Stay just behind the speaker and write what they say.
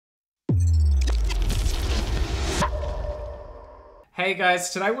Hey guys,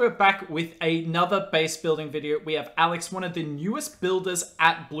 today we're back with another base building video. We have Alex, one of the newest builders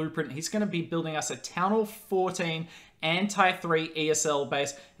at Blueprint. He's going to be building us a Town Hall 14 Anti-3 ESL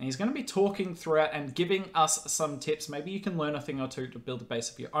base, and he's going to be talking throughout and giving us some tips. Maybe you can learn a thing or two to build a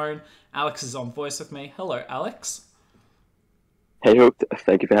base of your own. Alex is on voice with me. Hello, Alex. Hey Hook,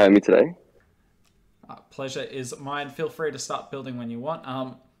 thank you for having me today. Pleasure is mine. Feel free to start building when you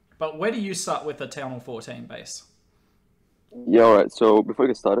want. But where do you start with a Town Hall 14 base? Yeah, all right. So before we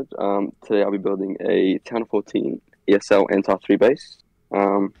get started, today I'll be building a Town of 14 ESL Anti-3 base.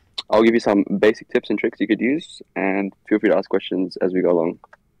 I'll give you some basic tips and tricks you could use, and feel free to ask questions as we go along.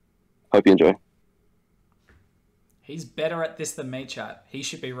 Hope you enjoy. He's better at this than me, chat. He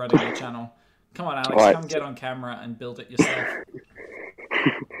should be running the channel. Come on, All Alex, right. come get on camera and build it yourself.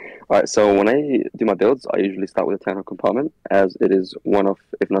 All right. So when I do my builds, I usually start with a Town Hall compartment, as it is one of,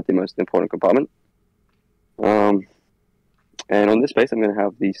 if not the most important compartment. And on this base, I'm going to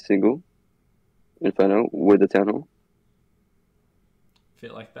have the single Inferno with the Town Hall. I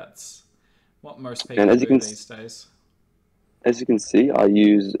feel like that's what most people And do these days. as you can see, I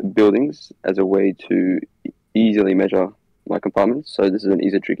use buildings as a way to easily measure my compartments. So this is an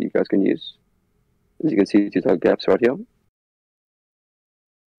easy trick you guys can use. As you can see, these are gaps right here.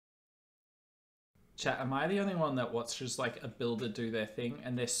 Chat, am I the only one that watches like a builder do their thing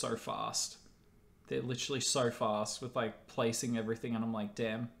and they're so fast? They're literally so fast with like placing everything, and I'm like,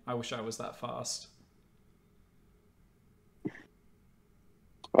 damn, I wish I was that fast.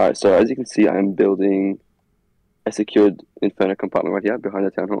 Alright, so as you can see, I'm building a secured Inferno compartment right here behind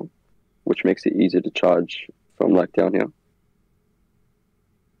the Town Hall, which makes it easier to charge from like down here.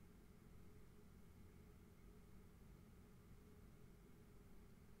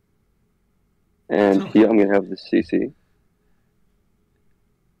 And here I'm going to have the CC.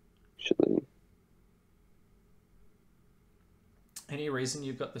 Actually, Any reason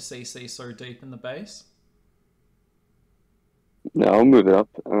you've got the CC so deep in the base? now I'll move it up.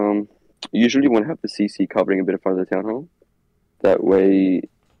 Usually you want to have the CC covering a bit in front of the Town Hall. That way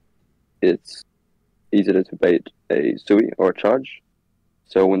it's easier to bait a Sui or a charge.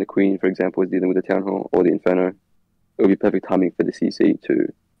 So when the Queen, for example, is dealing with the Town Hall or the Inferno, it will be perfect timing for the CC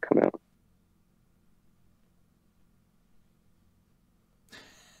to come out.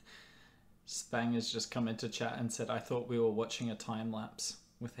 Spang has just come into chat and said, I thought we were watching a time lapse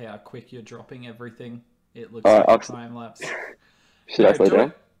with how quick you're dropping everything. It looks like a time lapse. Should I slow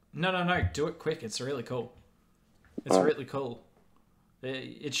down? No. Do it quick. It's really cool. It's really cool.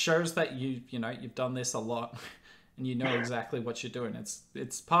 It shows that you've done this a lot, and you know exactly what you're doing.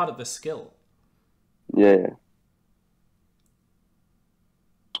 It's part of the skill. Yeah.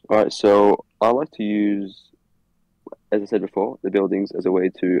 Alright, so I like to use, as I said before, the buildings as a way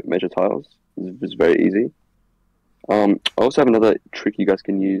to measure tiles. It's very easy. I also have another trick you guys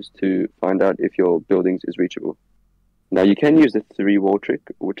can use to find out if your buildings is reachable. Now you can use the 3-wall trick,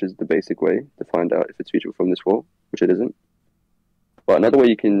 which is the basic way to find out if it's reachable from this wall, which it isn't. But another way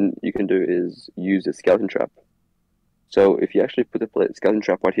you can do is use a skeleton trap. So if you actually put the skeleton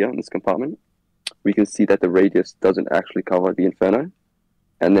trap right here in this compartment, we can see that the radius doesn't actually cover the Inferno,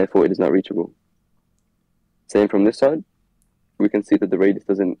 and therefore it is not reachable. Same from this side, we can see that the radius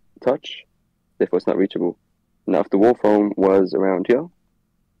doesn't touch, therefore it's not reachable. Now if the wall foam was around here,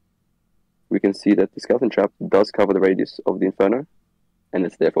 we can see that the skeleton trap does cover the radius of the Inferno, and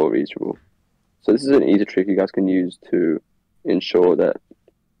it's therefore reachable. So this is an easy trick you guys can use to ensure that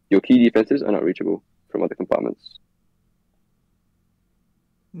your key defenses are not reachable from other compartments.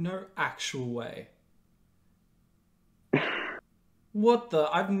 No actual way. What the?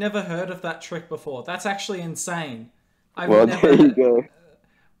 I've never heard of that trick before. That's actually insane. There you go.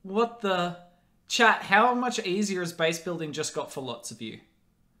 What the? Chat, how much easier has base building just got for lots of you?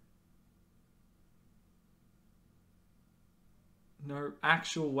 No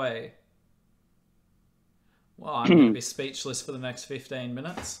actual way. Well, I'm going to be speechless for the next 15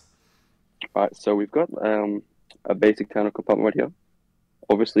 minutes. Alright, so we've got a basic tunnel compartment right here.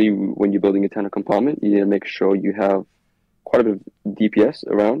 Obviously, when you're building a tunnel compartment, you need to make sure you have quite a bit of DPS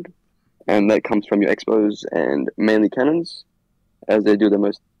around, and that comes from your expos and mainly cannons, as they do the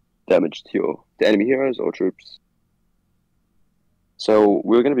most damage to the enemy heroes or troops. So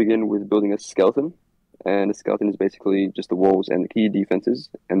we're going to begin with building a skeleton, and a skeleton is basically just the walls and the key defenses,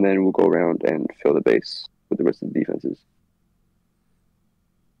 and then we'll go around and fill the base with the rest of the defenses.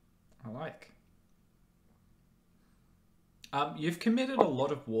 I like. You've committed a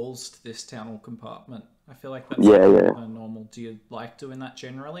lot of walls to this Town Hall compartment. I feel like that's a normal. Do you like doing that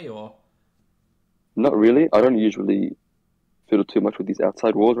generally, or? Not really. I don't usually fiddle too much with these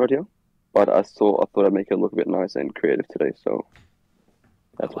outside walls right here, but I thought I'd make it look a bit nice and creative today, so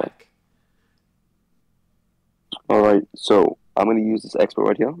That's right. like. All right, so I'm going to use this export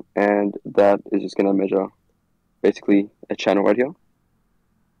right here, and that is just going to measure basically a channel right here.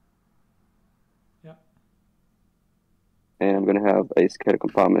 Yep. And I'm going to have a SCADA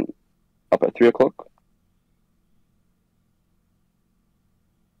compartment up at 3 o'clock.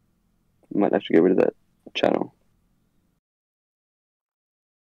 Might actually get rid of that channel.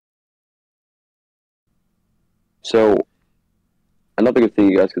 So another good thing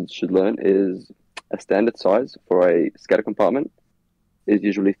you guys should learn is a standard size for a SCADA compartment is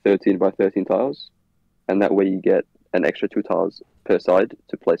usually 13 by 13 tiles, and that way you get an extra 2 tiles per side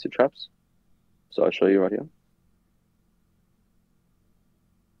to place your traps. So I'll show you right here.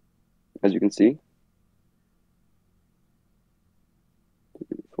 As you can see,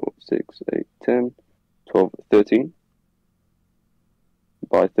 4, 6, 8, 10, 12, 13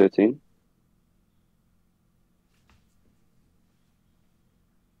 by 13.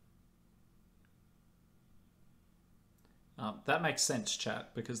 That makes sense,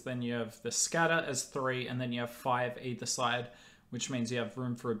 chat, because then you have the scatter as 3 and then you have 5 either side, which means you have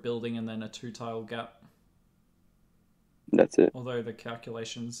room for a building and then a 2 tile gap. That's it. Although the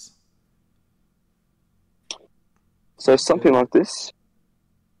calculations. So something like this,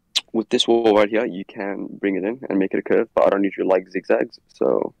 with this wall right here, you can bring it in and make it a curve, but I don't usually like zigzags,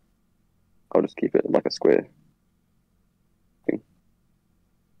 so I'll just keep it like a square thing.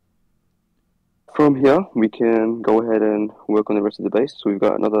 From here, we can go ahead and work on the rest of the base. So we've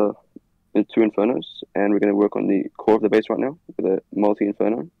got another 2 infernos, and we're going to work on the core of the base right now with a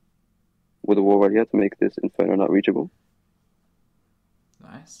multi-inferno with a wall right here to make this inferno not reachable.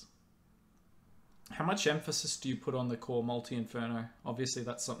 Nice. How much emphasis do you put on the core multi-inferno? Obviously,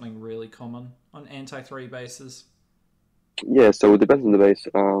 that's something really common on anti-3 bases. Yeah, so it depends on the base.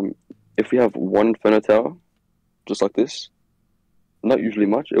 If we have one inferno tower, just like this, not usually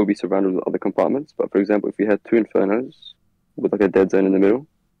much, it will be surrounded with other compartments. But for example, if we had 2 infernos with like a dead zone in the middle,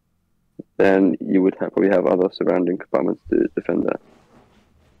 then you would probably have other surrounding compartments to defend that.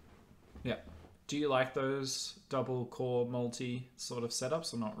 Yeah. Do you like those double core multi sort of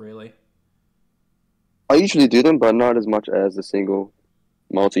setups or not really? I usually do them, but not as much as the single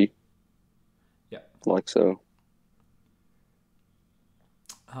multi. Yeah. Like so.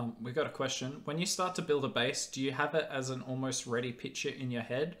 We got a question. When you start to build a base, do you have it as an almost ready picture in your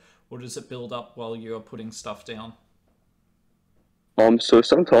head, or does it build up while you're putting stuff down? So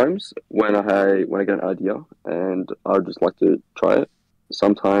sometimes when I get an idea and I'd just like to try it,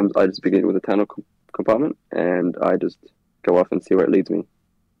 sometimes I just begin with a tunnel compartment and I just go off and see where it leads me.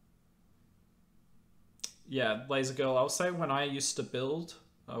 Yeah, Laser Girl, I'll say when I used to build,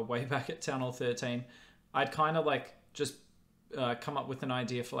 way back at Town Hall 13, I'd kind of like just come up with an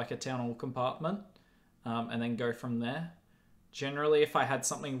idea for like a Town Hall compartment and then go from there. Generally, if I had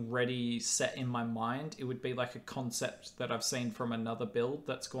something ready set in my mind, it would be like a concept that I've seen from another build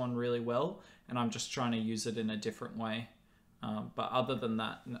that's gone really well, and I'm just trying to use it in a different way. But other than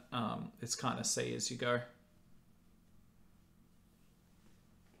that, it's kind of see as you go.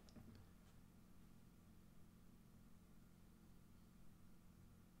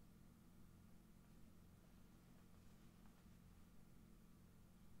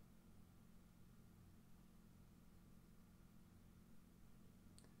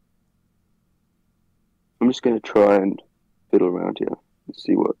 I'm just going to try and fiddle around here and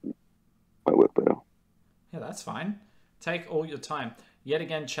see what might work better. Yeah, that's fine. Take all your time. Yet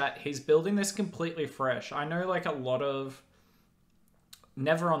again, chat, he's building this completely fresh. I know like a lot of,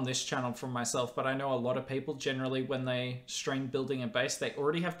 never on this channel from myself, but I know a lot of people generally when they stream building a base, they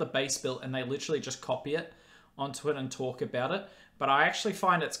already have the base built and they literally just copy it onto it and talk about it. But I actually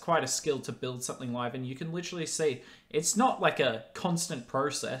find it's quite a skill to build something live, and you can literally see it's not like a constant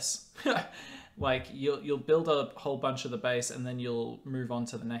process. Like you'll build a whole bunch of the base and then you'll move on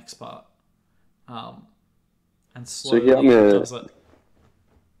to the next part. And slowly does it.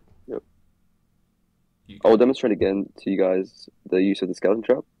 Yep. I'll demonstrate again to you guys the use of the skeleton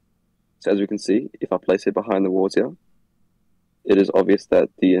trap. So as we can see, if I place it behind the walls here, it is obvious that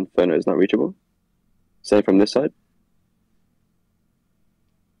the inferno is not reachable. Same from this side.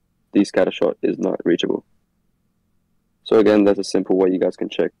 The scatter shot is not reachable. So again, that's a simple way you guys can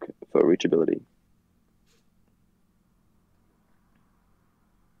check for reachability.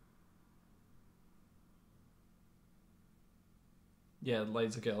 Yeah,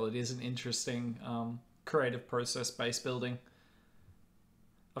 Laser Girl, it is an interesting creative process base building.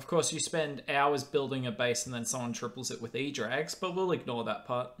 Of course, you spend hours building a base and then someone triples it with E-drags, but we'll ignore that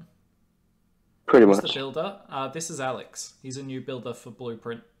part. Pretty Who's much. the builder? This is Alex. He's a new builder for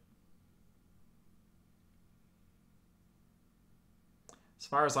Blueprint. As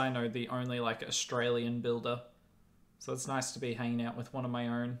far as I know, the only like Australian builder. So it's nice to be hanging out with one of my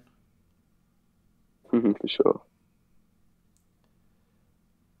own. For sure.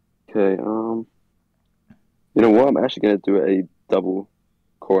 Okay, you know what? I'm actually gonna do a double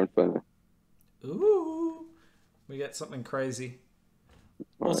core inferno. Ooh, we get something crazy.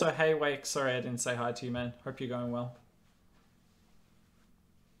 All right. Also, hey Wake, sorry I didn't say hi to you, man. Hope you're going well.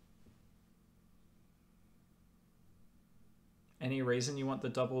 Any reason you want the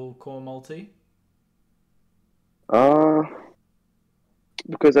double core multi? Uh,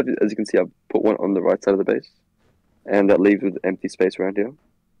 because as you can see, I've put one on the right side of the base, and that leaves with empty space around here.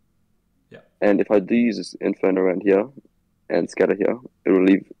 Yeah. And if I do use this inferno around here and scatter here, it will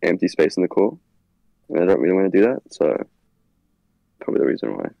leave empty space in the core, and I don't really want to do that, so probably the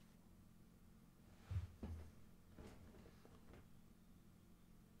reason why.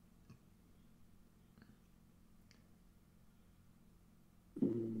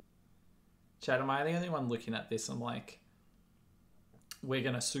 Chad, am I the only one looking at this? I'm like, we're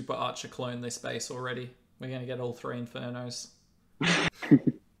going to super archer clone this base already. We're going to get all 3 infernos.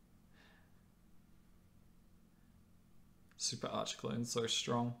 Super archer clone, so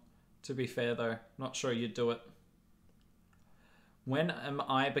strong. To be fair though, not sure you'd do it. When am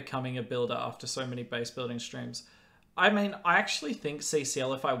I becoming a builder after so many base building streams? I mean, I actually think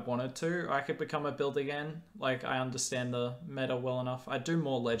CCL, if I wanted to, I could become a build again. Like, I understand the meta well enough. I do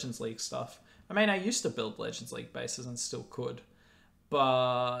more Legends League stuff. I mean, I used to build Legends League bases and still could.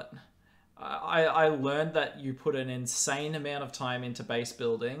 But I learned that you put an insane amount of time into base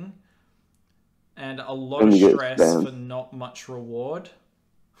building and a lot of stress for not much reward.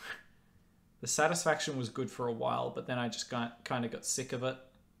 The satisfaction was good for a while, but then I just kind of got sick of it.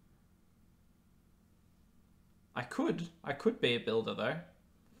 I could be a builder though.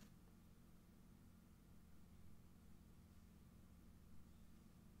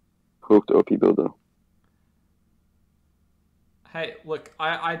 Hooked OP builder. Hey, look,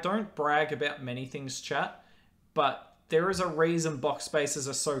 I don't brag about many things, chat, but there is a reason box spaces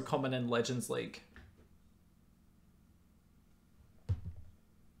are so common in Legends League.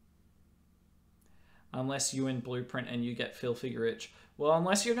 Unless you in Blueprint and you get filthy rich. Well,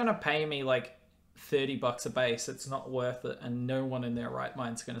 unless you're going to pay me like $30 a base, it's not worth it, and no one in their right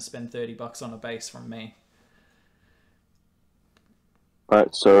mind's going to spend $30 on a base from me.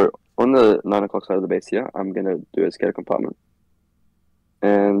 Alright, so on the 9 o'clock side of the base here, I'm going to do a scatter compartment.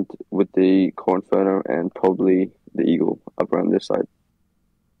 And with the core inferno and probably the eagle up around this side.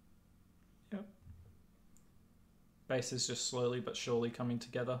 Yep. Base is just slowly but surely coming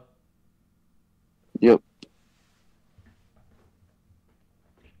together. Yep.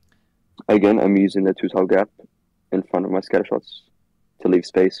 Again, I'm using the 2-tile gap in front of my scatter shots to leave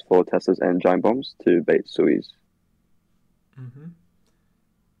space for Teslas and giant bombs to bait Sui's. Mm-hmm.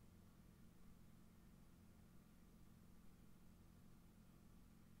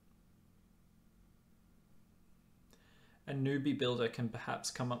 A newbie builder can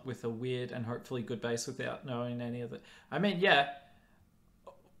perhaps come up with a weird and hopefully good base without knowing any of it. I mean, yeah.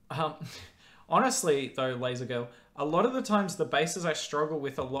 Honestly, though, Laser Girl, a lot of the times the bases I struggle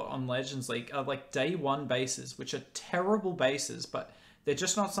with a lot on Legends League are like day 1 bases, which are terrible bases, but they're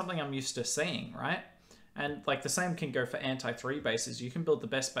just not something I'm used to seeing, right? And like the same can go for Anti-3 bases. You can build the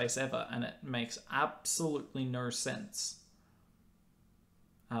best base ever, and it makes absolutely no sense.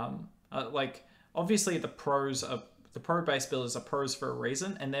 Like, obviously the pro base builders are pros for a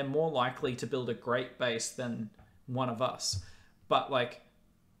reason, and they're more likely to build a great base than one of us. But like,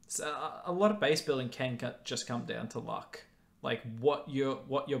 a lot of base building can just come down to luck, like what your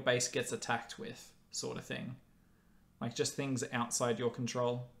base gets attacked with, sort of thing, like just things outside your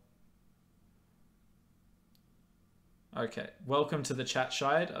control. Okay, welcome to the chat,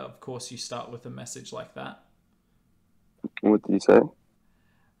 Shide. Of course, you start with a message like that. What did you say?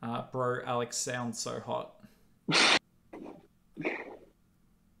 Bro, Alex sounds so hot.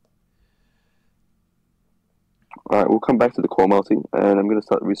 Alright, we'll come back to the core multi, and I'm gonna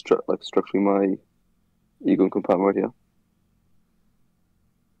start structuring my eagle compartment right here.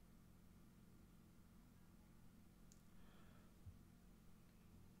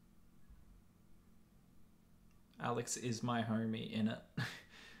 Alex is my homie in it.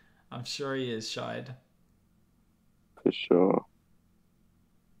 I'm sure he is, Shide. For sure.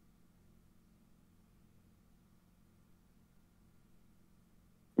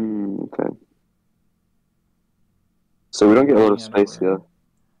 Okay. So we don't get a lot of space here.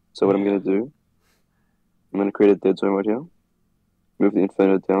 So what I'm going to do, I'm going to create a dead zone right here, move the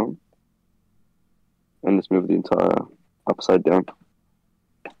inferno down, and just move the entire upside down.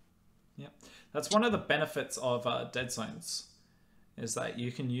 Yep. That's one of the benefits of dead zones. is that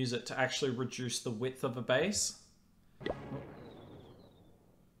you can use it to actually reduce the width of a base.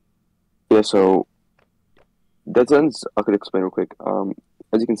 Yeah, so dead zones, I could explain real quick.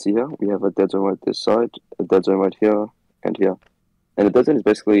 As you can see here, we have a dead zone right this side, a dead zone right here, and here. And a dead zone is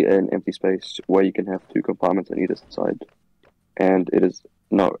basically an empty space where you can have two compartments on either side. And it is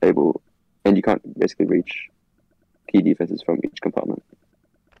not able, and you can't basically reach key defenses from each compartment.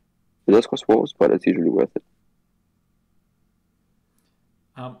 It does cost walls, but it's usually worth it.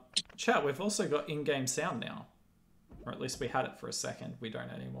 Chat, we've also got in-game sound now. Or at least we had it for a second. We don't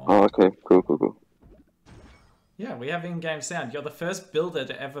anymore. Oh, okay. Cool. Yeah, we have in-game sound. You're the first builder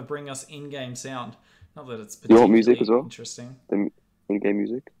to ever bring us in-game sound. Not that it's You want particularly music as well? interesting. The in-game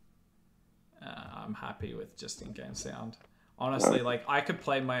music? I'm happy with just in-game sound. Honestly, like, I could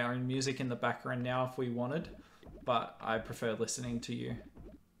play my own music in the background now if we wanted, but I prefer listening to you.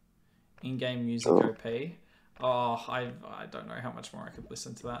 In-game music OP. Oh, I don't know how much more I could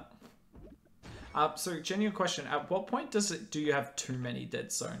listen to that. So, genuine question: at what point do you have too many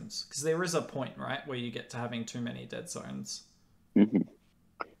dead zones? Because there is a point, right, where you get to having too many dead zones. Mm-hmm.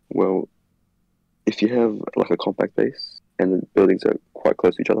 Well, if you have like a compact base and the buildings are quite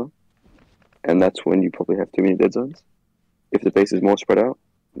close to each other, and that's when you probably have too many dead zones. If the base is more spread out,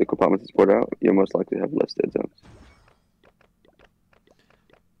 the compartments are spread out, you're most likely to have less dead zones.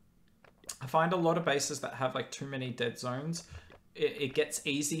 I find a lot of bases that have like too many dead zones, it gets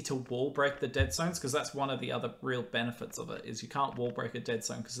easy to wall break the dead zones, because that's one of the other real benefits of it, is you can't wall break a dead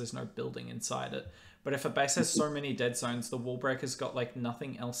zone because there's no building inside it. But if a base has so many dead zones, the wall breaker's got like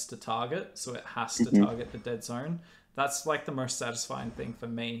nothing else to target, so it has to target the dead zone. That's like the most satisfying thing for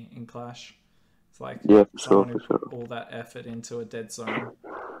me in Clash. It's like, yeah, someone who put all that effort into a dead zone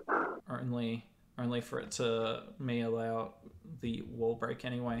only for it to me allow the wall break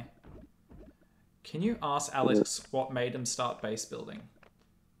anyway. Can you ask Alex what made him start base building?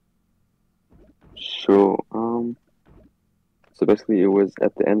 Sure. So basically, it was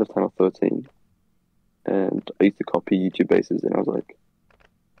at the end of Channel 13, and I used to copy YouTube bases, and I was like,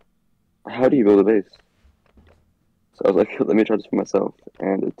 "How do you build a base?" So I was like, "Let me try this for myself,"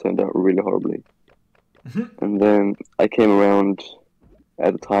 and it turned out really horribly. And then I came around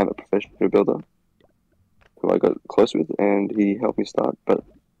at the time a professional builder who I got close with, and he helped me start. But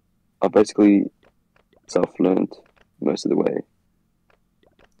I basically self-learned most of the way.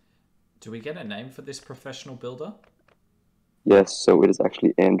 Do we get a name for this professional builder? Yes, so it is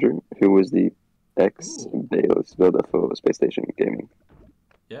actually Andrew, who was the ex-base builder for Space Station Gaming.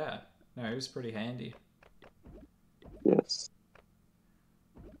 Yeah, no, he was pretty handy. Yes.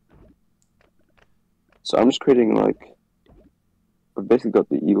 So I'm just creating like, I've basically got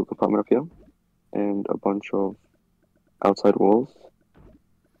the Eagle compartment up here, and a bunch of outside walls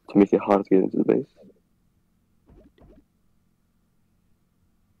to make it harder to get into the base.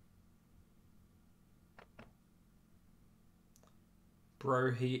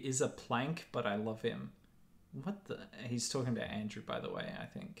 Bro, he is a plank, but I love him. What the? He's talking about Andrew, by the way, I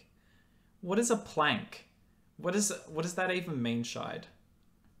think. What is a plank? What does that even mean, Shide?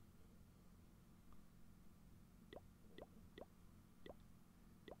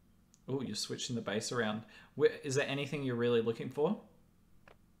 Oh, you're switching the base around. Is there anything you're really looking for?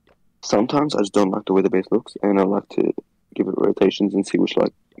 Sometimes I just don't like the way the base looks, and I like to give it rotations and see which way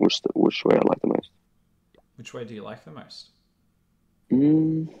I like the most. Which way do you like the most?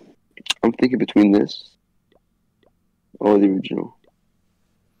 I'm thinking between this or the original.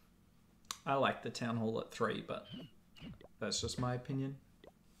 I like the town hall at 3, but that's just my opinion.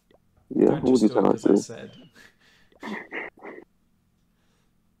 Yeah, don't just do it because I said.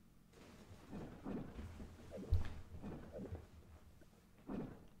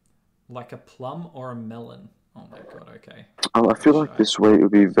 Like a plum or a melon? Oh my god, okay. I feel like this way it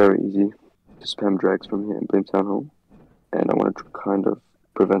would be very easy to spam drags from here in Blame Town Hall, and I want to kind of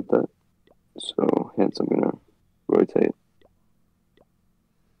prevent that. So hence I'm gonna rotate.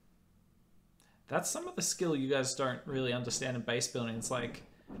 That's some of the skill you guys don't really understand in base building. It's like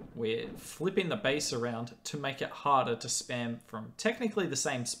we're flipping the base around to make it harder to spam from technically the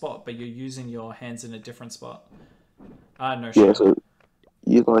same spot, but you're using your hands in a different spot. No shit. Yeah, so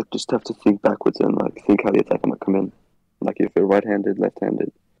you like just have to think backwards and like think how the attacker might come in. Like if you're right-handed,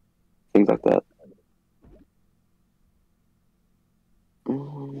 left-handed, things like that.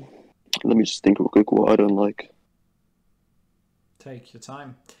 Let me just think real quick what I don't like. Take your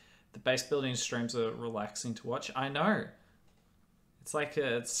time. The base building streams are relaxing to watch. I know. It's like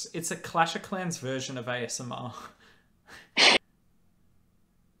it's a Clash of Clans version of ASMR.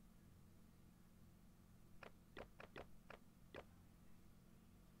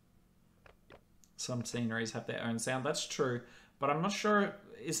 Some sceneries have their own sound. That's true. But I'm not sure,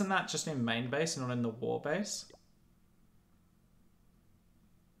 isn't that just in main base, not in the war base?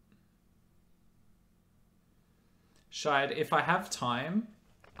 Shide, if I have time,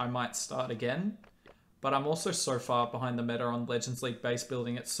 I might start again. But I'm also so far behind the meta on Legends League base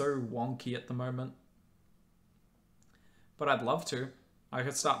building. It's so wonky at the moment. But I'd love to. I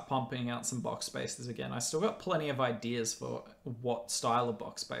could start pumping out some box spaces again. I still got plenty of ideas for what style of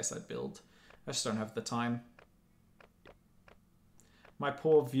box space I'd build. I just don't have the time. My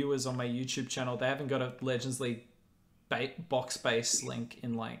poor viewers on my YouTube channel, they haven't got a Legends League box base link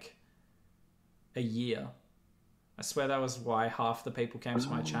in like a year. I swear that was why half the people came to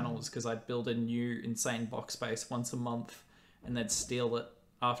my channel, was because I'd build a new insane box base once a month and they'd steal it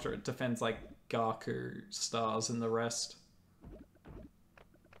after it defends like Gaku, Stars and the rest.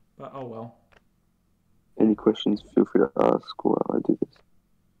 But oh well. Any questions, feel free to ask while I do this.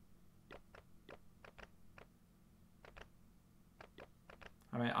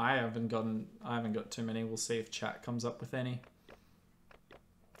 I mean, I haven't got too many. We'll see if chat comes up with any.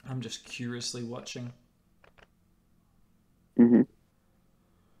 I'm just curiously watching.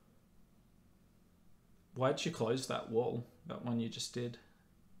 Why'd you close that wall? That one you just did?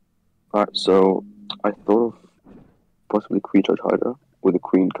 Alright, so I thought of possibly Queen Charge Hydra with the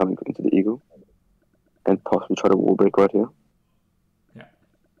Queen coming into the Eagle and possibly try to wall break right here. Yeah.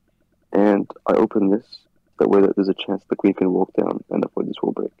 And I open this, that way that there's a chance the Queen can walk down and avoid this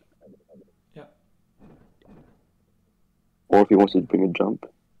wall break. Yeah. Or if he wants to bring a jump,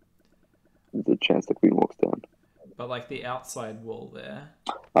 there's a chance the Queen walks down. But like the outside wall there.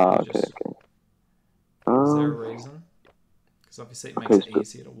 Okay. Is there a reason? Because obviously it makes it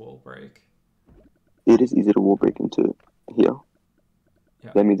easier to wall break. It is easier to wall break into here.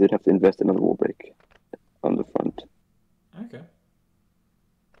 Yeah. That means they'd have to invest in another wall break on the front. Okay.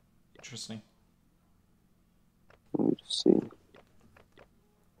 Interesting. Let me just see.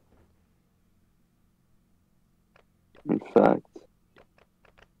 In fact,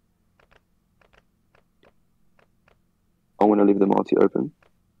 I want to leave the multi open.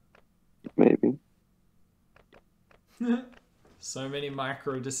 Maybe. So many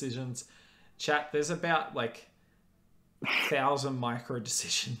micro decisions. Chat, there's about like 1,000 micro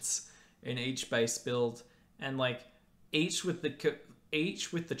decisions in each base build, and like each with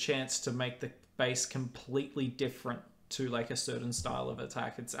the chance to make the base completely different to like a certain style of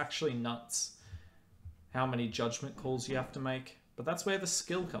attack. It's actually nuts how many judgment calls you have to make, but that's where the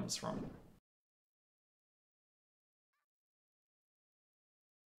skill comes from.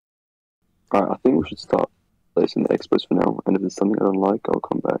 Alright, I think we should start placing the expos for now, and if there's something I don't like, I'll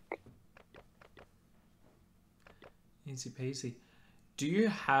come back. Easy peasy. Do you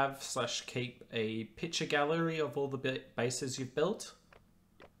have / keep a picture gallery of all the bases you've built?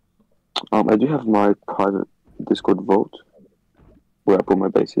 I do have my private Discord vault where I put my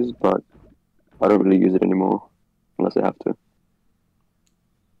bases, but I don't really use it anymore unless I have to.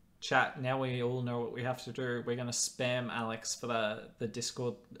 Chat, now we all know what we have to do. We're going to spam Alex for the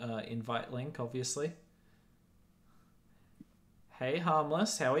Discord invite link, obviously. Hey,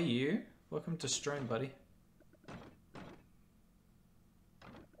 Harmless, how are you? Welcome to stream, buddy.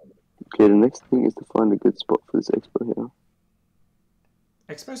 Okay, the next thing is to find a good spot for this expo here.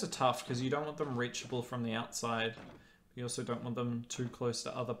 Expos are tough because you don't want them reachable from the outside. You also don't want them too close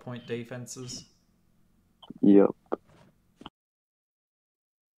to other point defenses. Yep.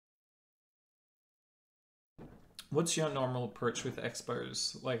 What's your normal approach with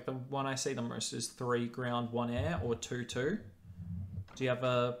expos? Like the one I see the most is 3 ground, 1 air, or 2-2. Do you have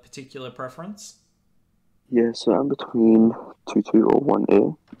a particular preference? Yeah, so I'm between 2-2 or 1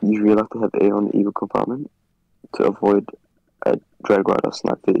 air. Usually I like to have air on the eagle compartment to avoid a drag rider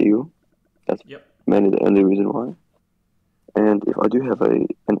snipe the eagle. That's mainly the only reason why. And if I do have an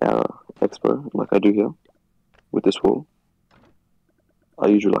arrow expo, like I do here, with this wall, I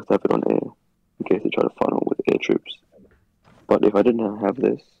usually like to have it on air, in case they try to funnel with air troops. But if I didn't have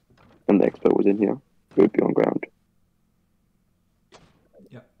this, and the expo was in here, it would be on ground.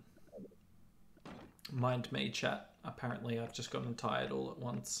 Yep. Mind me, chat. Apparently I've just gotten tired all at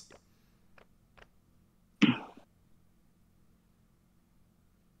once.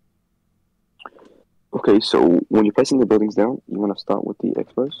 Okay, so when you're placing the buildings down, you want to start with the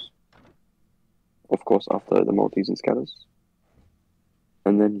expos. Of course, after the multis and scatters.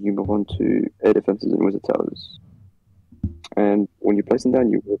 And then you move on to air defenses and wizard towers. And when you're placing down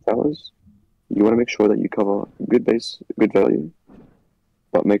your wizard towers, you want to make sure that you cover good base, good value,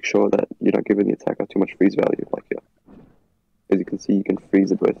 but make sure that you're not giving the attacker too much freeze value, like here. As you can see, you can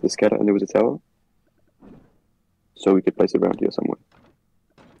freeze both the scatter and the wizard tower. So we could place it around here somewhere.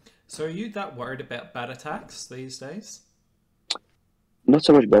 So are you that worried about bat attacks these days? not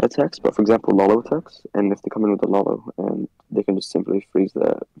so much bad attacks, but for example, Lolo attacks, and if they come in with a Lolo, and they can just simply freeze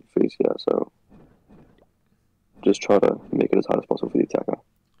here. So just try to make it as hard as possible for the attacker.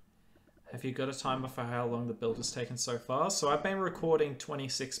 Have you got a timer for how long the build has taken so far? So I've been recording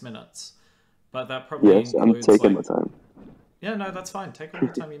 26 minutes, but that probably Yes, includes I'm taking my time. Yeah, no, that's fine. Take all the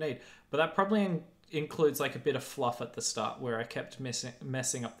time you need. But that probably includes like a bit of fluff at the start where I kept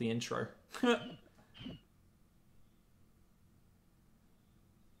messing up the intro.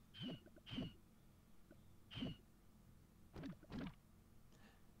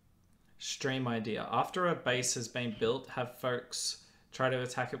 Stream idea. After a base has been built, have folks try to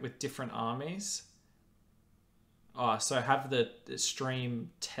attack it with different armies. Oh, so have the stream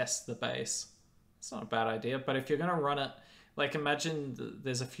test the base. It's not a bad idea, but if you're going to run it, like imagine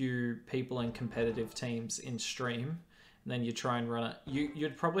there's a few people in competitive teams in stream, and then you try and run it.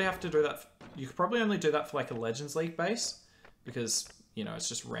 You'd probably have to do that. You could probably only do that for like a Legends League base, because you know it's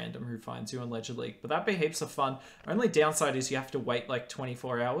just random who finds you in Legend League. But that'd be heaps of fun. Only downside is you have to wait like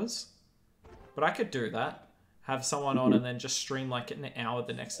 24 hours. But I could do that. Have someone on and then just stream like an hour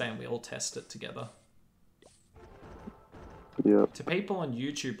the next day, and we all test it together. Yeah. To people on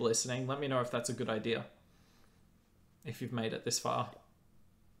YouTube listening, let me know if that's a good idea. If you've made it this far.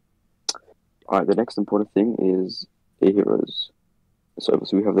 Alright, the next important thing is A heroes. So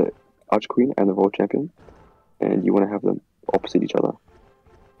we have the Arch Queen and the World Champion, and you want to have them opposite each other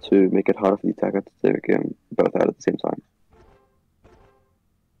to make it harder for the attacker to take them both out at the same time.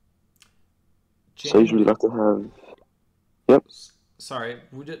 So usually you like to have... Yep. Sorry,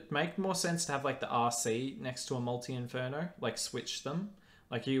 would it make more sense to have like the RC next to a multi-inferno? Like switch them?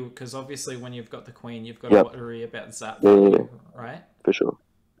 Like you, because obviously when you've got the Queen, you've got to worry about Zap, right? For sure.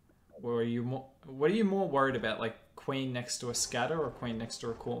 Or are you more, what are you more worried about? Like Queen next to a scatter or Queen next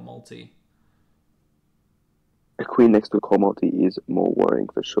to a core multi? A Queen next to a core multi is more worrying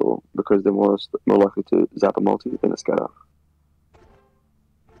for sure, because they're more likely to zap a multi than a scatter.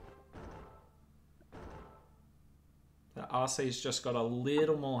 The RC's just got a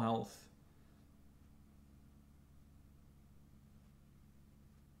little more health.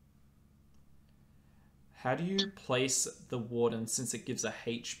 How do you place the Warden since it gives a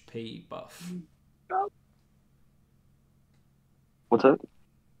HP buff? What's that?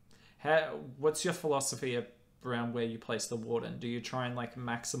 What's your philosophy around where you place the Warden? Do you try and like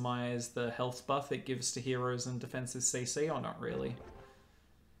maximize the health buff it gives to heroes and defenses CC, or not really?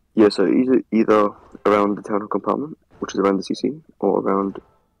 Yeah, so either around the town compartment, which is around the CC, or around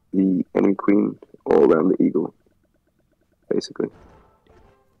the enemy queen, or around the eagle, basically,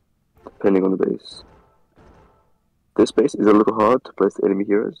 depending on the base. This base is a little hard to place the enemy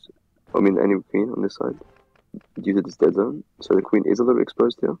heroes, I mean the enemy queen on this side, due to this dead zone, so the queen is a little bit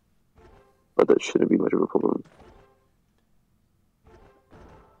exposed here, but that shouldn't be much of a problem.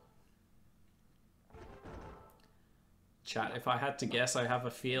 Chat, if I had to guess, I have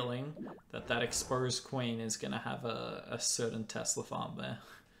a feeling that that exposed queen is going to have a certain Tesla farm there.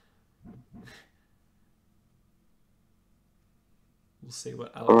 We'll see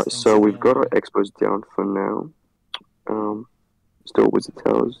what Alex Alright, thinks so we've got our there. expos down for now. Still Wizard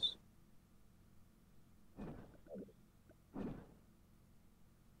Towers.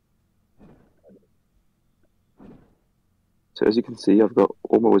 So as you can see, I've got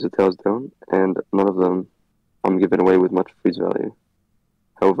all my Wizard Towers down, and none of them I'm giving away with much freeze value.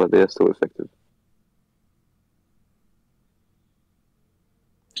 However, they are still effective.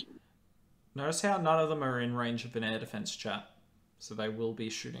 Notice how none of them are in range of an air defense, chat. So they will be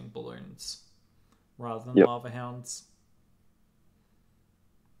shooting balloons rather than lava hounds.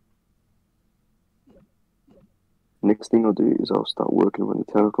 Next thing I'll do is I'll start working on the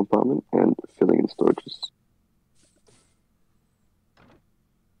tower compartment and filling in storages.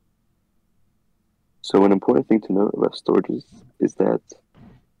 So an important thing to note about storages is that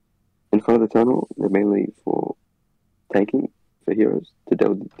in front of the tunnel, they're mainly for tanking for heroes to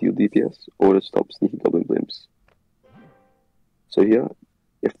deal DPS or to stop sneaky goblin blimps. So here,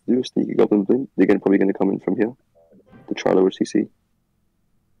 if they do a sneaky goblin blimp, they're probably going to come in from here to try lower CC,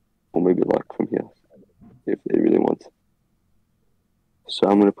 or maybe like from here if they really want. So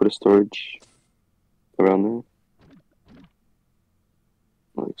I'm going to put a storage around there,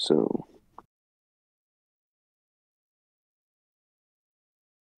 like so.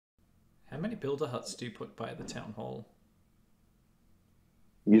 How many builder huts do you put by the town hall?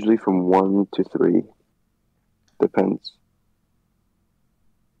 Usually from 1 to 3, depends.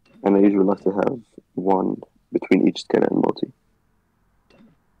 And I usually like to have one between each scanner and multi,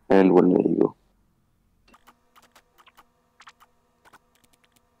 and one in an eagle.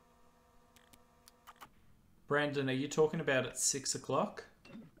 Brandon, are you talking about at 6 o'clock?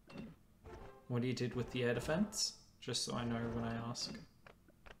 What you did with the air defense? Just so I know when I ask.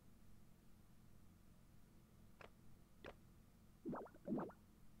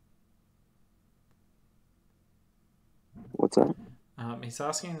 What's that? He's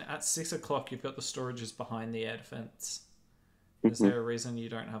asking, at 6 o'clock you've got the storages behind the air defense. Is there a reason you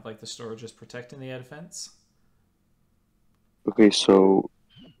don't have like the storages protecting the air defense? Okay, so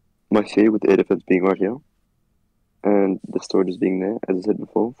my fear with the air defense being right here, and the storages being there, as I said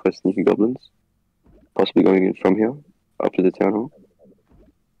before, for sneaky goblins, possibly going in from here up to the town hall,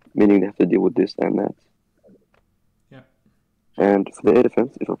 meaning they have to deal with this and that. Yeah. And for the air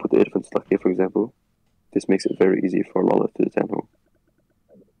defense, if I put the air defense like here, for example, this makes it very easy for a Lala to the town hall.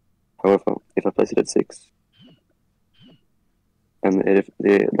 However, if I place it at 6, and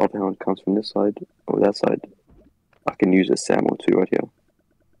the lava hound comes from this side or that side, I can use a SAM or 2 right here.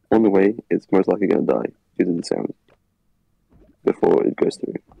 On the way, it's most likely going to die due to the sound before it goes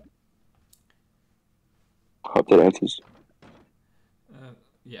through. Hope that answers.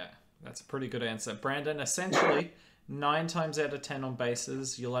 Yeah, that's a pretty good answer. Brandon, essentially, 9 times out of 10 on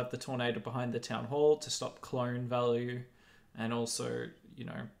bases, you'll have the tornado behind the town hall to stop clone value, and also, you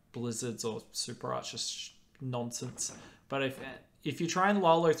know, blizzards or super arches nonsense. But if you try and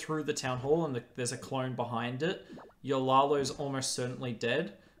Lalo through the town hall and there's a clone behind it, your Lalo's almost certainly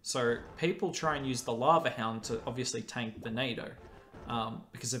dead. So people try and use the Lava Hound to obviously tank the Nado.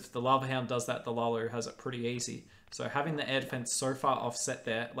 Because if the Lava Hound does that, the Lalo has it pretty easy. So having the air defense so far offset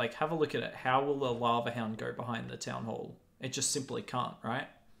there, like have a look at it. How will the Lava Hound go behind the town hall? It just simply can't, right?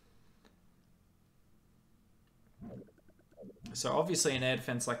 So obviously an air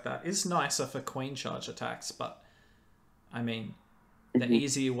defense like that is nicer for queen charge attacks, but I mean, the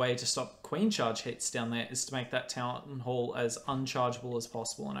easier way to stop queen charge hits down there is to make that town hall as unchargeable as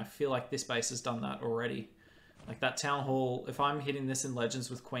possible, and I feel like this base has done that already. Like that town hall, if I'm hitting this in Legends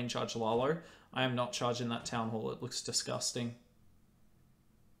with queen charge Lalo, I am not charging that town hall. It looks disgusting.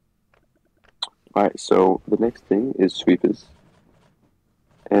 Alright, so the next thing is sweepers.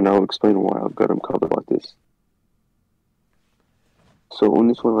 And I'll explain why I've got them covered like this. So on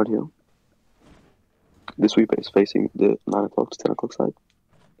this one right here, the sweeper is facing the 9 o'clock to 10 o'clock side,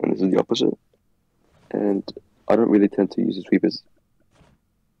 and this is the opposite. And I don't really tend to use the sweepers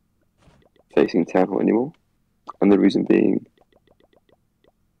facing town hall anymore, and the reason being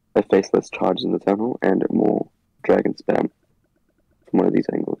I face less charges in the town hall and more dragon spam from one of these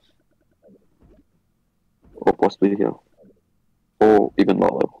angles, or possibly here, or even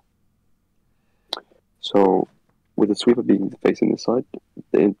Lalo. So with the sweeper being facing this side,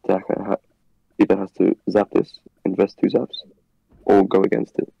 the attacker either has to zap this, invest 2 zaps, or go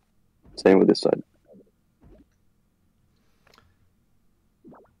against it. Same with this side.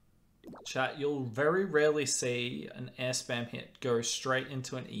 Chat, you'll very rarely see an air spam hit go straight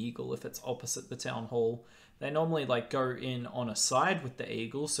into an eagle if it's opposite the town hall. They normally like go in on a side with the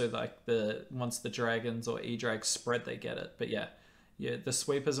eagle, so like once the dragons or e-drags spread, they get it. But yeah, the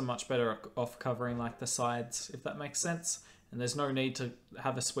sweepers are much better off covering like the sides, if that makes sense. And there's no need to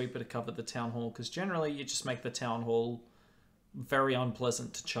have a sweeper to cover the town hall, because generally you just make the town hall very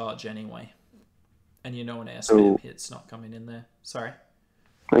unpleasant to charge anyway. And you know an air spam hit's not coming in there. Sorry.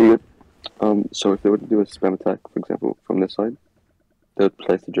 Are you good? So if they were to do a spam attack, for example, from this side, they would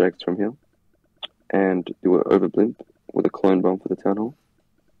place the drags from here, and do an overblimp with a clone bomb for the town hall,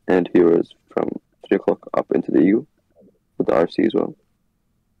 and heroes from 3 o'clock up into the eagle, with the RC as well.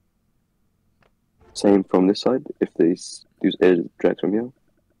 Same from this side, if they use air drags from here,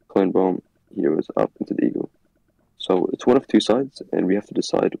 clone bomb, heroes up into the eagle. So it's one of 2 sides, and we have to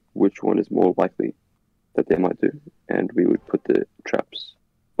decide which one is more likely that they might do, and we would put the traps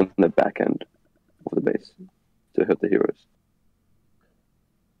on the back end of the base to hurt the heroes.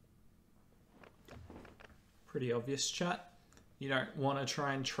 Pretty obvious, chat. You don't want to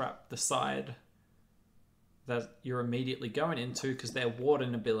try and trap the side that you're immediately going into, because they're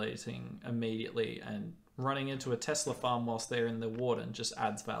warden abilitying immediately, and running into a Tesla farm whilst they're in the warden just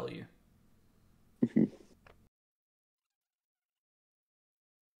adds value.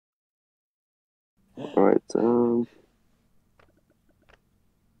 Alright,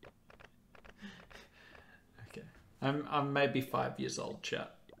 Okay. I'm maybe 5 years old,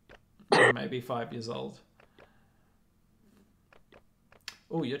 chat. I'm maybe 5 years old.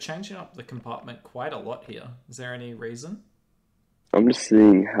 Oh, you're changing up the compartment quite a lot here. Is there any reason? I'm just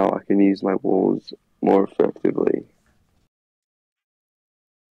seeing how I can use my walls more effectively.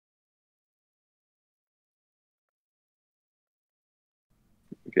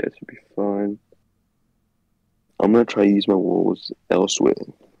 Okay, this should be fine. I'm gonna try to use my walls elsewhere.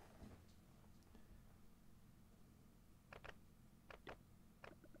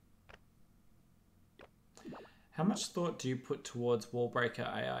 How much thought do you put towards wall breaker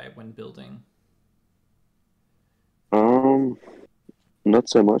AI when building? Um, Not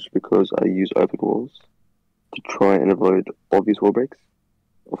so much because I use open walls to try and avoid obvious wall breaks.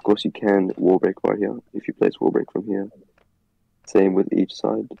 Of course, you can wall break right here if you place wall break from here. Same with each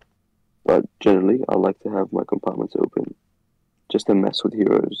side. But generally, I like to have my compartments open just to mess with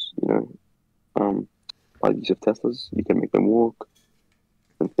heroes, you know. By the use of Teslas, you can make them walk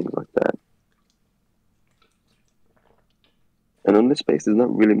and things like that. And on this space, there's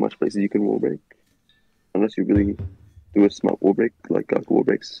not really much places you can wall break unless you really do a smart wall break, like wall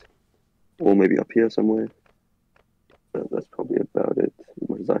breaks, or maybe up here somewhere. But that's probably about it, as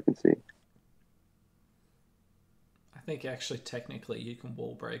much as I can see. I think actually technically you can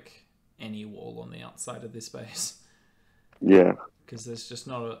wall break any wall on the outside of this base. Yeah. Because there's just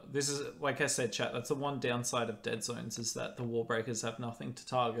not a... This is, like I said, chat, that's the one downside of dead zones is that the wall breakers have nothing to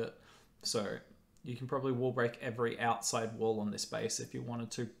target. So you can probably wall break every outside wall on this base if you wanted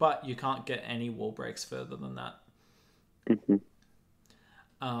to, but you can't get any wall breaks further than that.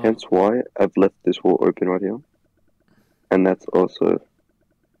 Hence why I've left this wall open right here. And that's also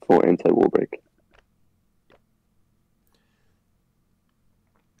for anti-wall break.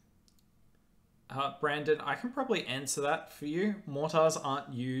 Brandon, I can probably answer that for you. Mortars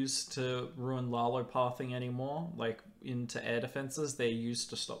aren't used to ruin Lalo pathing anymore, like into air defenses. They're used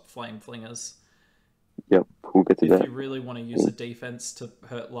to stop flame flingers. Yep, we'll get to that. If you really want to use a defense to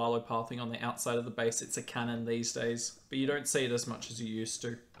hurt Lalo pathing on the outside of the base, it's a cannon these days. But you don't see it as much as you used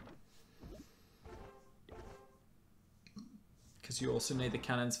to. Because you also need the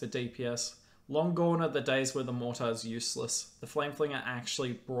cannons for DPS. Long gone are the days where the mortar is useless. The flame flinger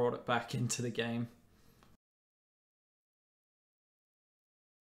actually brought it back into the game.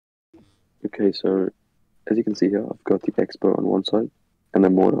 Okay, so as you can see here, I've got the expo on one side and the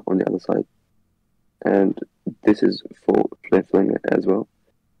mortar on the other side. And this is for flame flinger as well.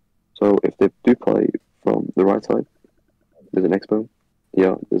 So if they do play from the right side, there's an expo.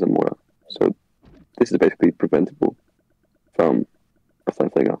 Here, there's a mortar. So this is basically preventable from a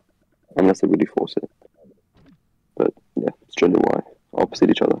flame flinger, unless they really force it. But yeah, it's generally why. Opposite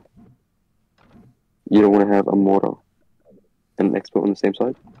each other. You don't want to have a mortar and an expo on the same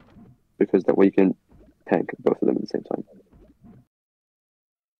side, because that way you can tank both of them at the same time.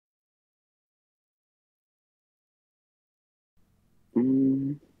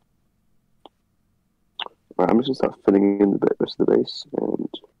 Right, I'm just going to start filling in the rest of the base, and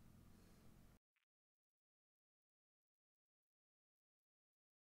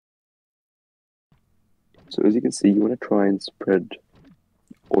so as you can see, you want to try and spread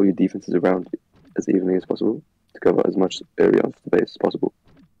all your defenses around as evenly as possible to cover as much area of the base as possible.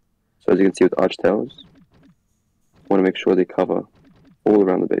 So as you can see with arch towers, you want to make sure they cover all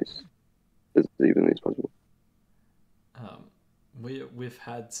around the base as evenly as possible. We've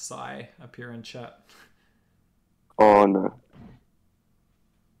had Sai appear in chat. Oh no.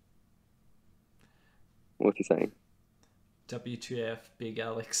 What's he saying? WTF, Big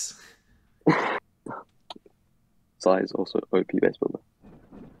Alex. Sai is also OP base builder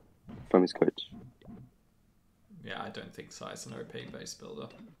from his coach. Yeah, I don't think Sai's an OP base builder.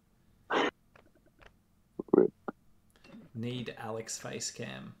 Rip. Need Alex face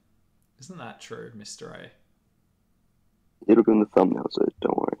cam. Isn't that true, Mr. A? It'll be in the thumbnail, so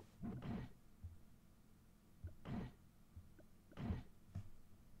don't worry.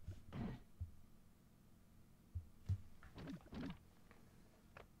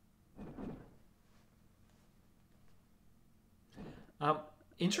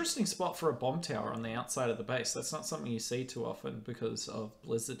 Interesting spot for a bomb tower on the outside of the base. That's not something you see too often because of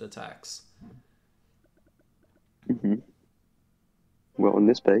blizzard attacks. Well, on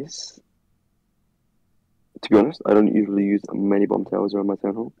this base, to be honest, I don't usually use many bomb towers around my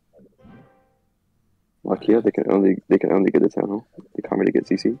town hall. Like here, they can only get the town hall. They can't really get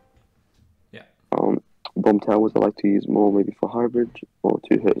CC. Yeah. Bomb towers I like to use more maybe for hybrid or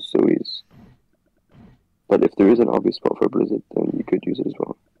to hit Sui's. But if there is an obvious spot for a blizzard, then you could use it as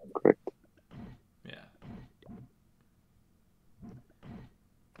well. Correct. Yeah.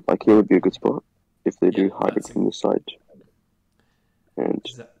 Like here would be a good spot if they do Yeah, hybrid from this side. And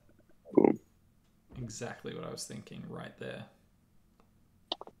boom. Exactly what I was thinking right there.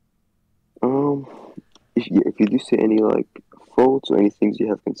 If you do see any like faults or any things you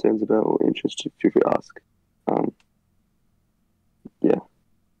have concerns about or interest, feel free to ask. Yeah.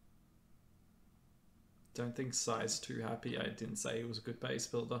 Don't think Sai's too happy I didn't say he was a good base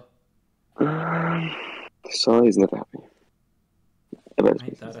builder. Sai is never happy.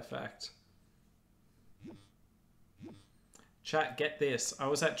 Ain't that a fact? Chat, get this. I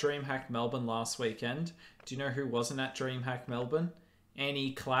was at DreamHack Melbourne last weekend. Do you know who wasn't at DreamHack Melbourne?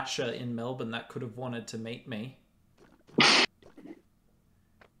 Any clasher in Melbourne that could have wanted to meet me.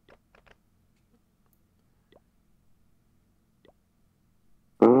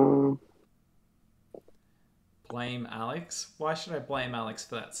 Blame Alex? Why should I blame Alex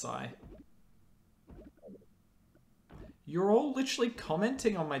for that sigh? You're all literally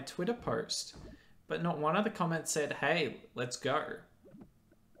commenting on my Twitter post, but not one of the comments said, hey, let's go.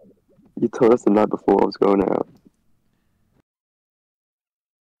 You told us the night before I was going out.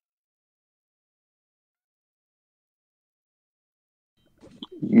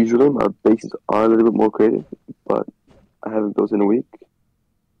 Usually my bases are a little bit more creative, but I haven't built in a week.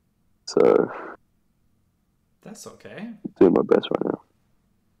 So That's okay. I'm doing my best right now.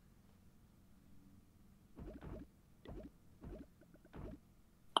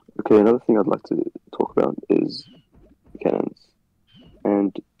 Okay, another thing I'd like to talk about is cannons.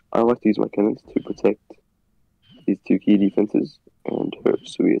 And I like to use my cannons to protect these two key defenses and hurt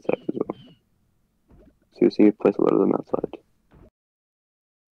Sui attacks as well. So you're seeing it place a lot of them outside.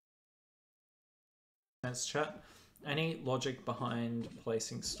 Thanks, chat. Any logic behind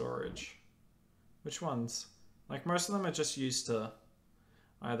placing storage? Which ones? Like, most of them are just used to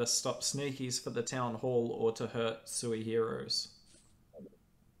either stop sneakies for the town hall or to hurt Sui heroes.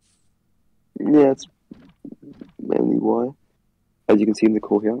 Yeah, that's mainly why. As you can see in the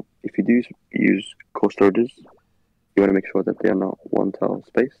core here, if you do use core storages, you want to make sure that they are not one tile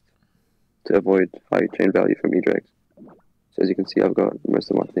spaced to avoid high chain value from E-drags. So as you can see, I've got most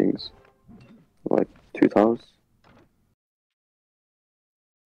of my things like 2 tiles.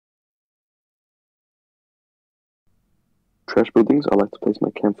 Trash buildings, I like to place my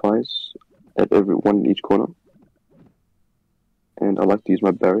campfires at every one in each corner. And I like to use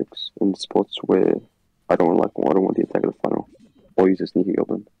my barracks in spots where I don't want the attack of the funnel, or use a sneaky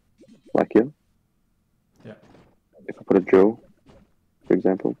goblin. Like here. Yeah. If I put a drill, for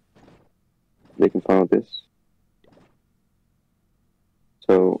example, they can funnel this.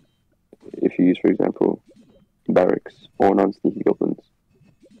 So if you use, for example, barracks or non-sneaky goblins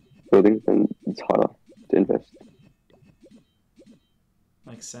buildings, then it's harder to invest.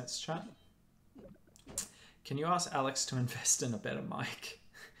 Makes sense, chat. Can you ask Alex to invest in a better mic?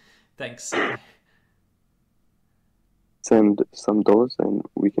 Thanks, Sai. Send some dollars and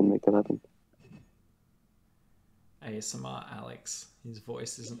we can make that happen. ASMR Alex. His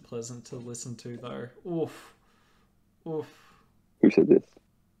voice isn't pleasant to listen to, though. Oof. Oof. Who said this?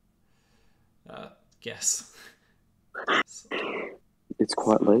 Guess. It's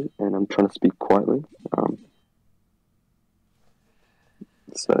quite late and I'm trying to speak quietly.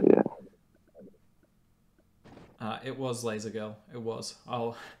 So yeah. It was Laser Girl. It was.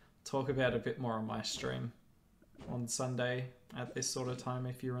 I'll talk about it a bit more on my stream on Sunday at this sort of time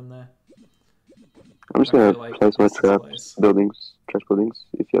if you're in there. I'm just going to like place my this is trash place. buildings.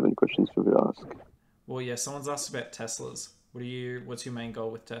 If you have any questions, feel free to ask. Well, yeah, someone's asked about Teslas. What's your main goal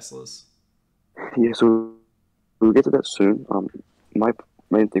with Teslas? Yeah, so we'll get to that soon. My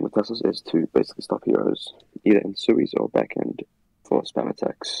main thing with Teslas is to basically stop heroes, either in Suis or backend for spam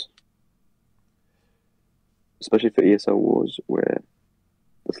attacks. Especially for ESL wars, where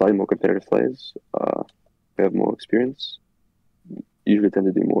the slightly more competitive players who have more experience usually tend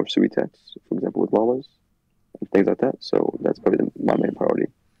to do more Sui attacks, for example with Lalas and things like that. So that's probably my main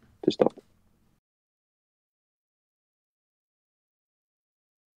priority to stop.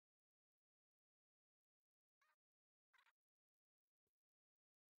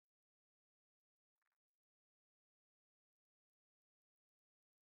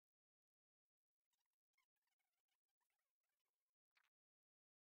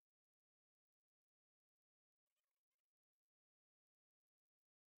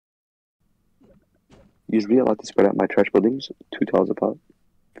 Usually I like to spread out my trash buildings 2 tiles apart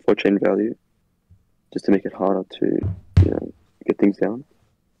for chain value, just to make it harder to, get things down,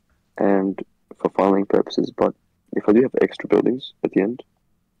 and for filing purposes. But if I do have extra buildings at the end,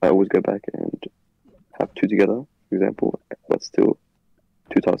 I always go back and have 2 together, for example, but still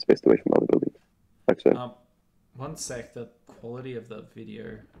 2 tiles spaced away from other buildings, like so. 1 sec, the quality of the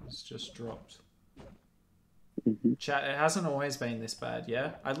video has just dropped. Chat, it hasn't always been this bad,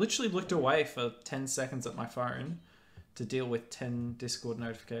 yeah? I literally looked away for 10 seconds at my phone to deal with 10 Discord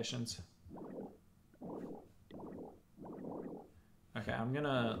notifications. Okay, I'm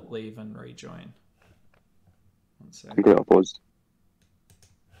gonna leave and rejoin. 1 sec. Okay, I'll pause.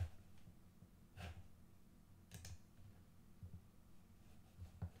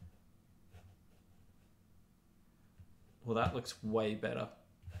 Well, that looks way better.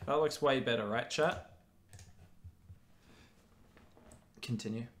 That looks way better, right, chat?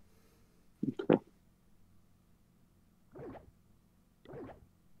 Continue. Okay.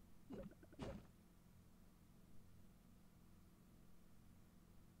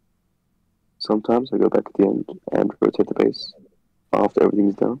 Sometimes I go back at the end and rotate the base after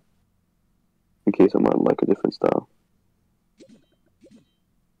everything's done, in case I might like a different style.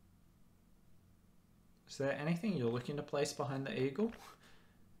 Is there anything you're looking to place behind the eagle?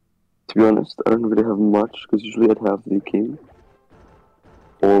 To be honest, I don't really have much, because usually I'd have the king,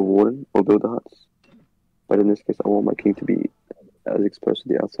 or warden, or builder huts. But in this case, I want my king to be as exposed to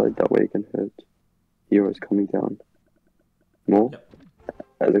the outside, that way it can hurt heroes coming down more. Yep.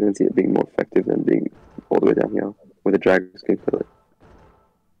 As I can see it being more effective than being all the way down here, where the dragons can kill it.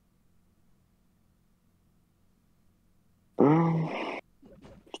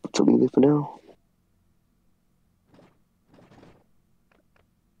 Just put something there for now.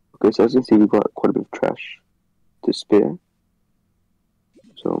 Okay, so as you can see, we've got quite a bit of trash to spare.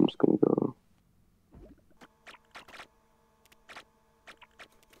 So I'm just gonna go.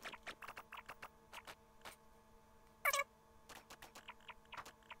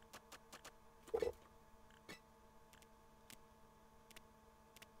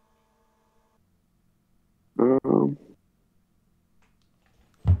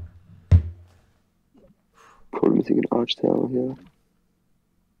 Probably missing an arch tower here.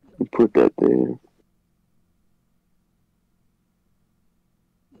 And put that there.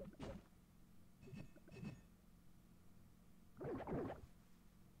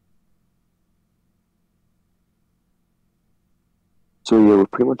 So yeah, we're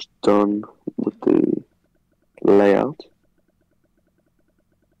pretty much done with the layout.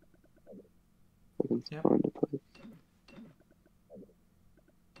 I can find a place.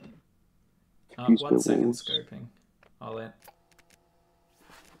 One second, walls. Scoping. I'll let.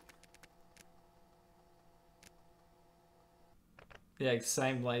 Yeah,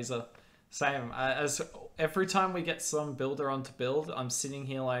 same laser. Same. As every time we get some builder on to build, I'm sitting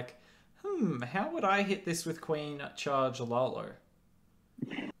here like, how would I hit this with Queen Charge Lalo?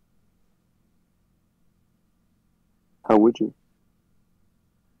 How would you?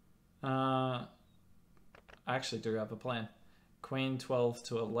 I actually do have a plan. Queen 12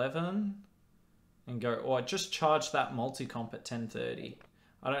 to 11 and go, or just charge that multi-comp at 10:30.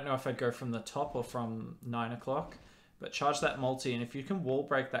 I don't know if I'd go from the top or from 9 o'clock, but charge that multi, and if you can wall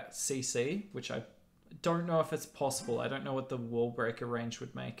break that CC, which I don't know if it's possible. I don't know what the wall breaker range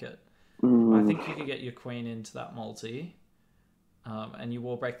would make it. I think you could get your queen into that multi, and you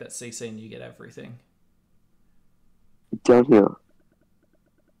wall break that CC and you get everything. Down here.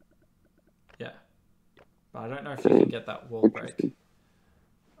 Yeah. But I don't know if you can get that wall break.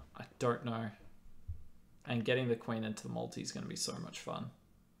 I don't know. And getting the queen into the multi is going to be so much fun.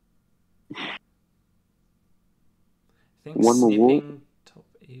 I think one more wall. Snipping, top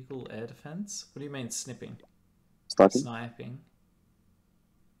eagle, air defense. What do you mean snipping? Sniping.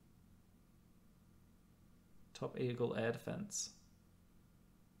 Top eagle, air defense.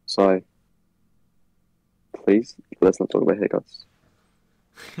 Sorry. Please, let's not talk about haircuts.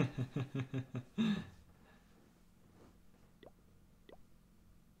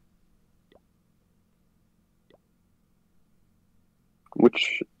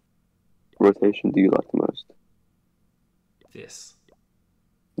 Which rotation do you like the most? This.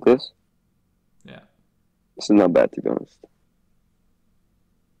 This? Yeah. This is not bad, to be honest.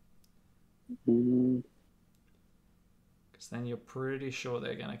 Because then you're pretty sure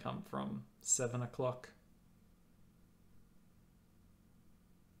they're going to come from 7 o'clock.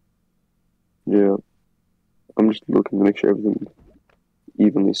 Yeah. I'm just looking to make sure everything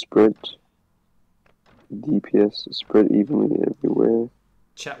evenly spread. DPS spread evenly everywhere.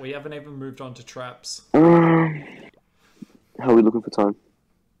 Chat, we haven't even moved on to traps. How are we looking for time?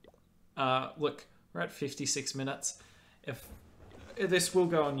 Look, we're at 56 minutes. If this will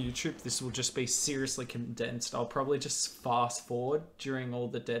go on YouTube, this will just be seriously condensed. I'll probably just fast forward during all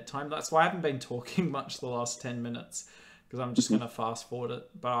the dead time. That's why I haven't been talking much the last 10 minutes, because I'm just going to fast forward it,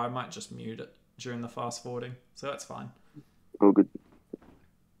 but I might just mute it during the fast forwarding, so that's fine. Oh, good.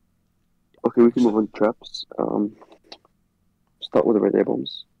 Okay, we can move on to traps. Start with the red air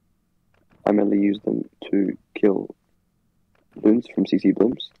bombs. I mainly use them to kill blooms from CC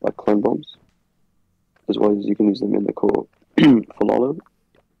blooms, like clone bombs. As well as you can use them in the core for Lalo.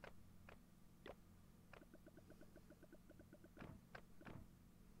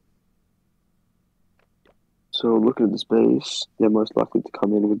 So looking at the space, they're most likely to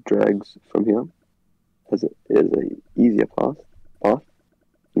come in with drags from here, as it is a easier path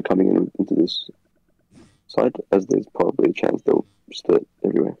than coming in into this side, as there's probably a chance they'll split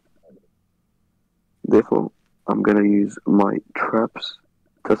everywhere. Therefore, I'm gonna use my traps,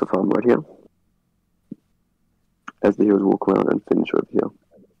 Tesla farm right here, as the heroes walk around and finish over here.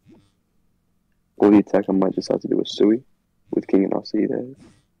 Or the attack I might decide to do a Sui, with King and RC there,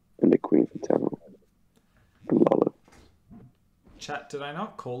 and the Queen for Town Hall, and Lalo. Chat, did I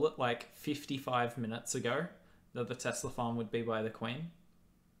not call it like 55 minutes ago that the Tesla farm would be by the Queen?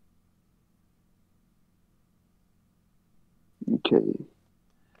 Okay.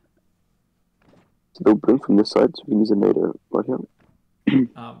 So they'll bring from this side, so we can use a NATO right here.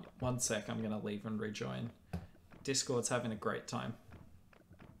 1 sec, I'm going to leave and rejoin. Discord's having a great time.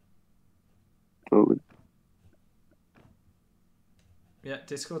 Oh, Yeah,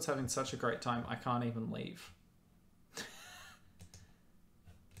 Discord's having such a great time, I can't even leave.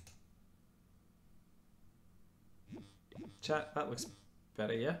 Chat, that looks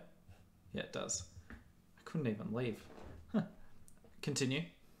better, yeah? Yeah, it does. I couldn't even leave. Huh. Continue.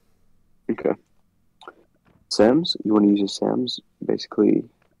 okay. Sams, you want to use your Sams basically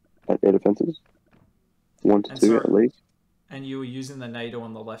at air defenses. 1 to 2 at least. And you were using the NATO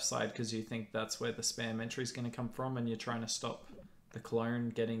on the left side because you think that's where the spam entry is going to come from and you're trying to stop the clone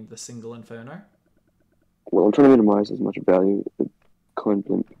getting the single Inferno? Well, I'm trying to minimize as much value that Clone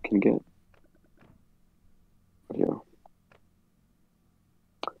Blimp can get. Yeah.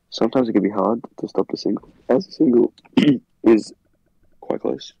 Sometimes it can be hard to stop the single, as the single is quite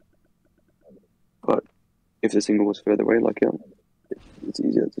close. But if the single was further away, like it's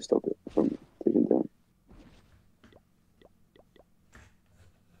easier to stop it from taking down.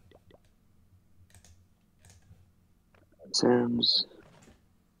 Sams.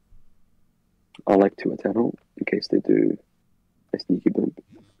 I like to attack in case they do a sneaky blimp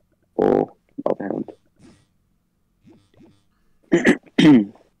or lava hound.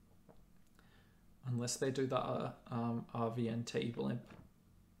 Unless they do the RVNT blimp.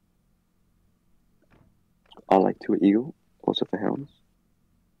 I like to eagle, also for hounds.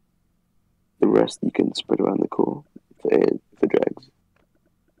 The rest you can spread around the core for drags.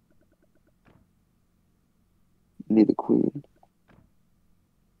 Near the queen.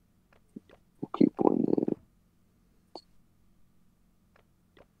 We'll keep one there.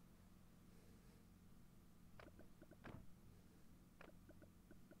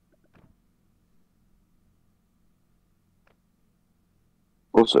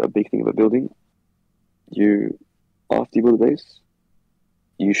 Also, a big thing about building, after you build a base,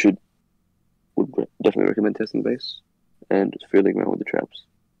 would definitely recommend testing the base and fiddling around with the traps.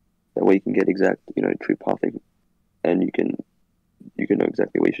 That way you can get exact, tree pathing, and you can know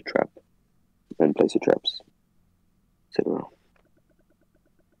exactly where you should trap and place your traps, etc.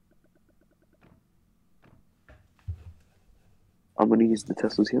 I'm going to use the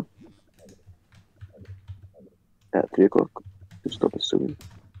Teslas here at 3 o'clock to stop us soon.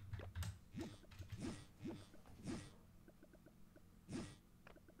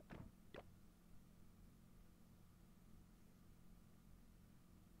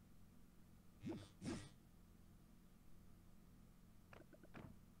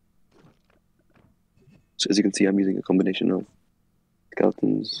 So as you can see, I'm using a combination of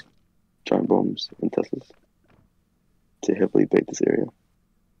skeletons, giant bombs, and Teslas to heavily bait this area.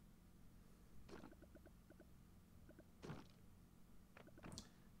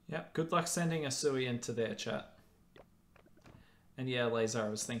 Yep, good luck sending a Sui into their chat. And yeah, Laser, I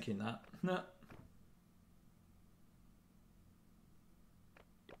was thinking that. No.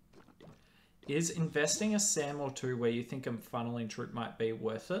 Is investing a SAM or two where you think a funneling troop might be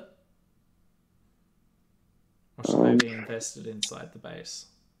worth it? Or should they be invested inside the base?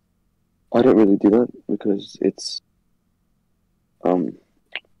 I don't really do that because it's a win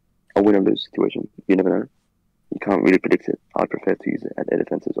or lose situation. You never know. You can't really predict it. I prefer to use it at air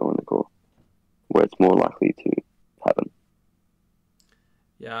defenses or in the core, where it's more likely to happen.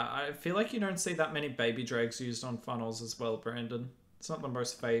 Yeah, I feel like you don't see that many baby drags used on funnels as well, Brandon. It's not the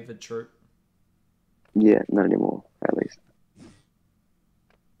most favoured troop. Yeah, not anymore, at least.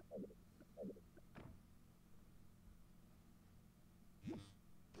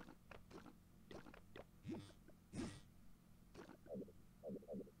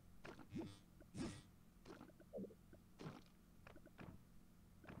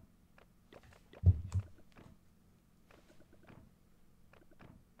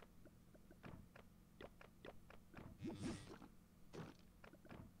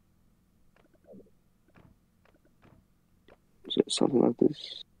 So something like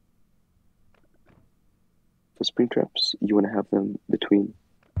this. For spring traps, you want to have them between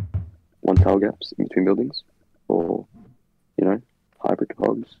one tile gaps in between buildings, or hybrid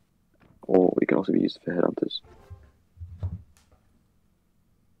hogs, or it can also be used for headhunters.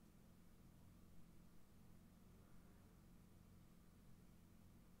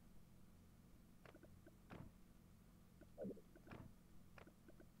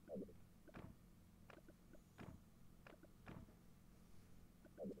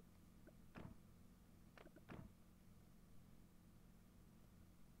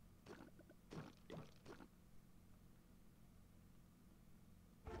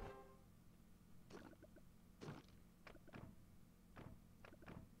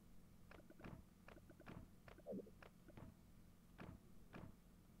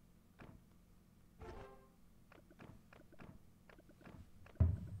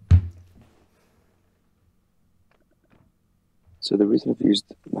 So the reason I've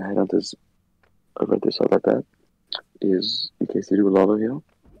used my headhunters over at this side like that is in case they do a lava here,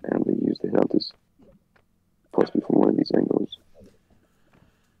 and they use the headhunters possibly from one of these angles.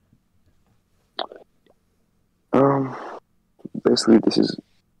 Um, Basically this is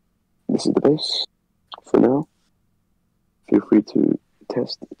the base for now. Feel free to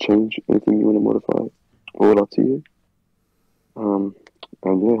test, change anything you want to modify, all up to you. And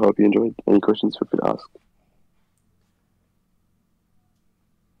yeah, hope you enjoyed. Any questions, feel free to ask.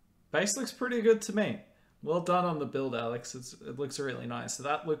 Base looks pretty good to me. Well done on the build, Alex. It looks really nice. So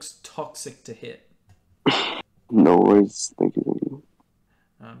that looks toxic to hit. No worries. Thank you.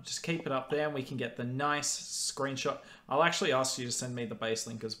 Just keep it up there and we can get the nice screenshot. I'll actually ask you to send me the base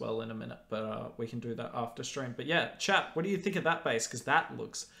link as well in a minute, but we can do that after stream. But yeah, chat, what do you think of that base? Because that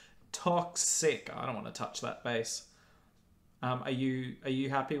looks toxic. I don't want to touch that base. Are you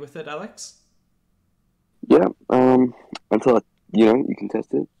happy with it, Alex? Yeah. Until you can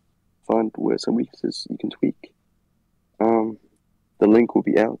test it, find where some weaknesses you can tweak. The link will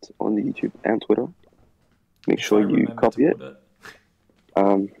be out on the YouTube and Twitter. Make sure you copy it.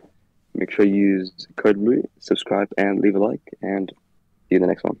 Make sure you use code BLUE, subscribe, and leave a like, and see you in the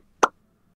next one.